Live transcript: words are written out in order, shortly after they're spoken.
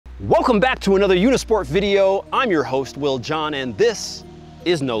Welcome back to another Unisport video. I'm your host, Will John, and this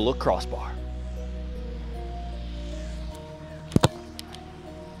is No Look Crossbar.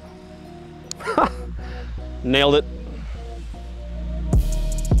 Nailed it.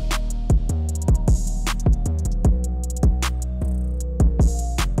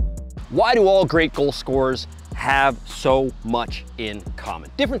 Why do all great goal scorers have so much in common?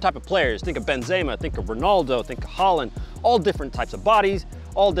 Different type of players. Think of Benzema, think of Ronaldo, think of Haaland. All different types of bodies,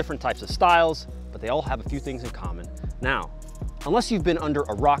 all different types of styles, but they all have a few things in common. Now, unless you've been under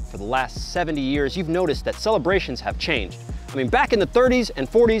a rock for the last 70 years, you've noticed that celebrations have changed. I mean, back in the 30s and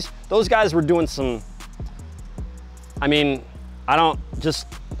 40s, those guys were doing some, just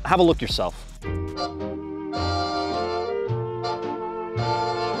have a look yourself.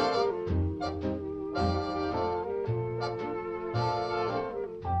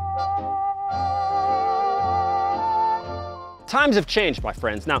 Times have changed, my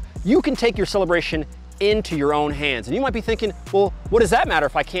friends. Now, you can take your celebration into your own hands. And you might be thinking, well, what does that matter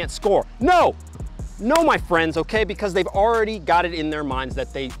if I can't score? No, my friends, okay? Because they've already got it in their minds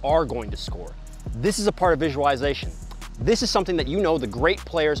that they are going to score. This is a part of visualization. This is something that you know the great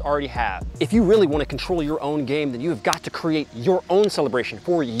players already have. If you really want to control your own game, then you have got to create your own celebration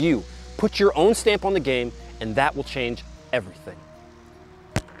for you. Put your own stamp on the game, and that will change everything.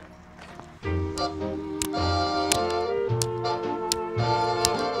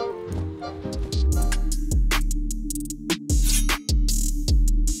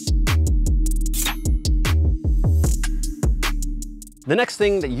 The next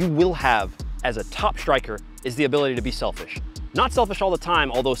thing that you will have as a top striker is the ability to be selfish. Not selfish all the time,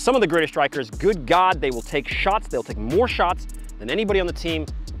 although some of the greatest strikers, good God, they will take shots. They'll take more shots than anybody on the team,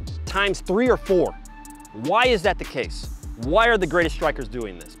 times 3 or 4. Why is that the case? Why are the greatest strikers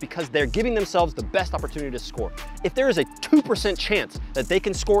doing this? Because they're giving themselves the best opportunity to score. If there is a 2% chance that they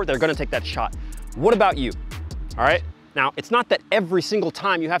can score, they're gonna take that shot. What about you? All right? Now, it's not that every single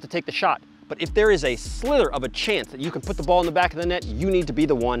time you have to take the shot, but if there is a slither of a chance that you can put the ball in the back of the net, you need to be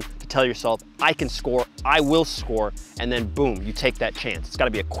the one to tell yourself, I can score, I will score, and then boom, you take that chance. It's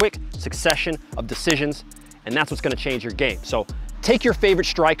gotta be a quick succession of decisions, and that's what's gonna change your game. So take your favorite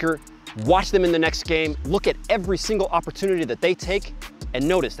striker, watch them in the next game, look at every single opportunity that they take, and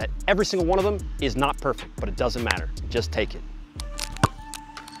notice that every single one of them is not perfect, but it doesn't matter. Just take it.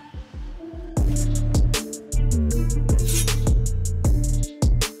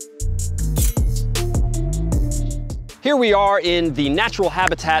 Here we are in the natural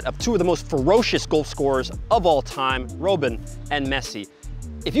habitat of two of the most ferocious goal scorers of all time, Robben and Messi.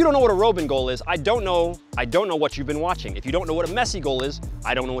 If you don't know what a Robben goal is, I don't know what you've been watching. If you don't know what a Messi goal is,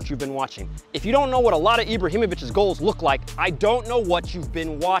 I don't know what you've been watching. If you don't know what a lot of Ibrahimovic's goals look like, I don't know what you've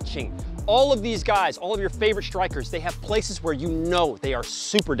been watching. All of these guys, all of your favorite strikers, they have places where you know they are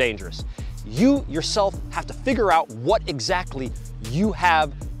super dangerous. You yourself have to figure out what exactly you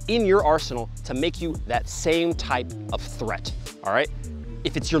have in your arsenal to make you that same type of threat, all right?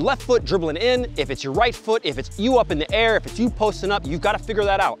 If it's your left foot dribbling in, if it's your right foot, if it's you up in the air, if it's you posting up, you've got to figure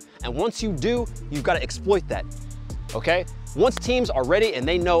that out. And once you do, you've got to exploit that, okay? Once teams are ready and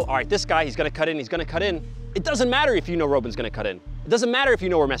they know, all right, this guy, he's going to cut in, it doesn't matter if you know Robben's going to cut in. It doesn't matter if you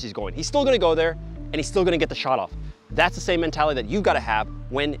know where Messi's going. He's still going to go there, and he's still going to get the shot off. That's the same mentality that you've got to have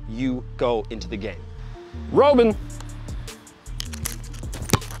when you go into the game. Robben.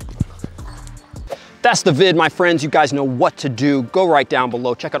 That's the vid, my friends. You guys know what to do. Go right down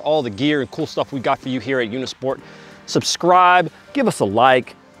below. Check out all the gear and cool stuff we got for you here at Unisport. Subscribe, give us a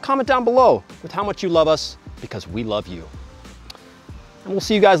like, comment down below with how much you love us, because we love you. And we'll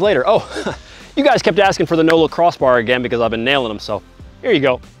see you guys later. Oh, you guys kept asking for the no-look crossbar again because I've been nailing them, so here you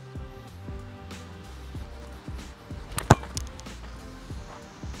go.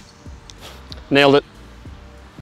 Nailed it.